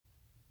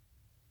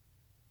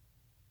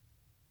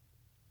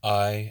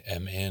I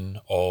am in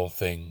all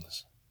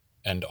things,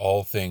 and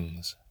all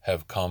things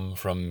have come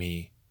from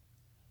me.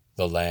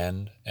 The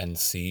land and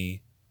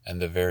sea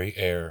and the very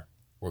air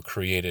were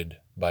created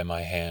by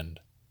my hand,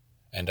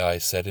 and I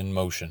set in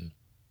motion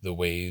the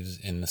waves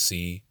in the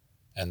sea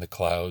and the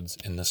clouds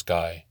in the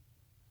sky.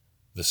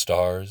 The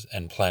stars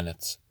and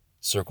planets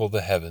circle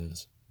the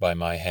heavens by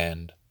my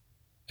hand,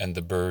 and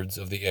the birds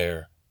of the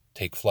air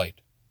take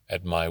flight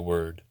at my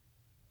word.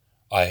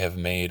 I have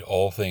made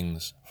all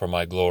things for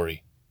my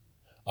glory.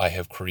 I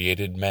have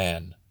created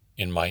man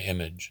in my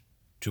image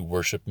to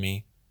worship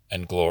me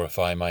and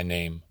glorify my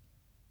name.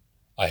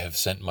 I have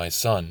sent my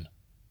Son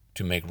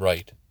to make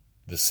right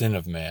the sin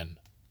of man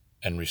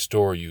and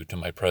restore you to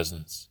my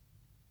presence.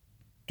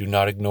 Do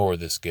not ignore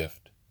this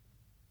gift.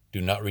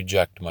 Do not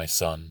reject my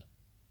Son.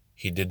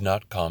 He did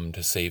not come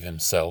to save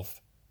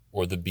himself,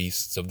 or the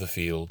beasts of the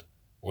field,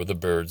 or the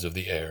birds of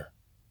the air.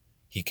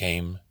 He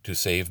came to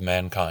save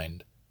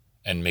mankind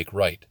and make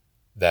right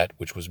that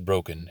which was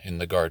broken in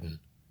the garden,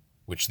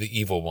 which the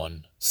evil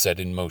one set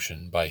in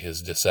motion by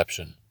his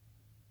deception.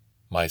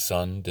 My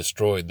Son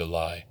destroyed the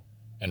lie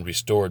and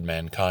restored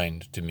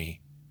mankind to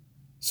me.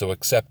 So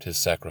accept his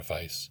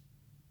sacrifice,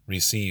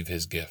 receive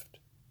his gift,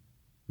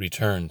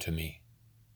 return to me.